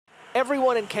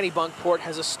Everyone in Kennebunkport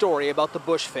has a story about the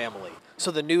Bush family, so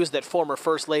the news that former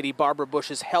First Lady Barbara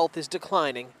Bush's health is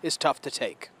declining is tough to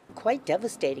take. Quite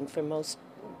devastating for most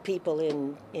people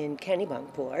in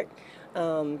Kennebunkport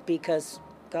because,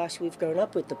 gosh, we've grown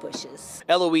up with the Bushes.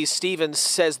 Eloise Stevens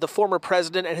says the former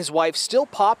president and his wife still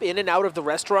pop in and out of the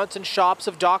restaurants and shops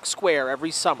of Dock Square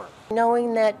every summer.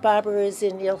 Knowing that Barbara is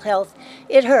in ill health,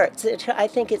 it hurts. I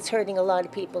think it's hurting a lot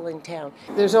of people in town.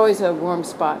 There's always a warm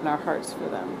spot in our hearts for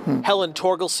them. Helen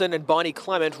Torgelson and Bonnie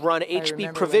Clement run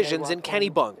HB Provisions in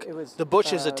Kennebunk. The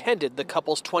Bushes attended the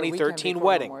couple's 2013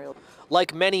 wedding.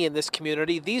 Like many in this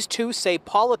community, these two say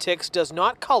politics does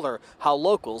not color how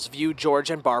locals view George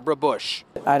and Barbara Bush.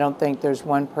 I don't think there's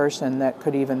one person that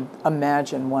could even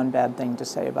imagine one bad thing to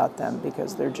say about them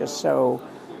because they're just so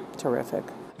terrific.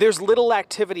 There's little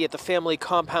activity at the family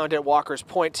compound at Walker's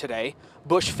Point today.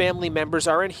 Bush family members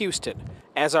are in Houston,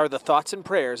 as are the thoughts and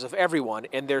prayers of everyone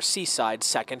in their seaside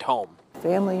second home.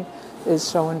 Family is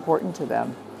so important to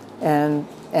them, and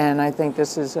I think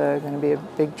this is going to be a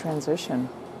big transition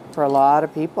for a lot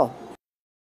of people.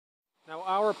 Now,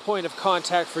 our point of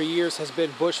contact for years has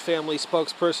been Bush family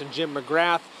spokesperson Jim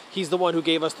McGrath. He's the one who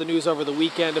gave us the news over the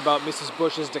weekend about Mrs.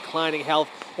 Bush's declining health.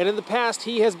 And in the past,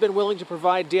 he has been willing to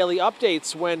provide daily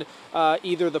updates when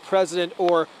either the president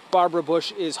or Barbara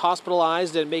Bush is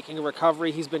hospitalized and making a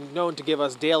recovery. He's been known to give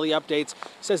us daily updates.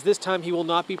 Says this time he will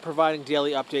not be providing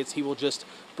daily updates. He will just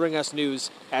bring us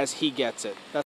news as he gets it.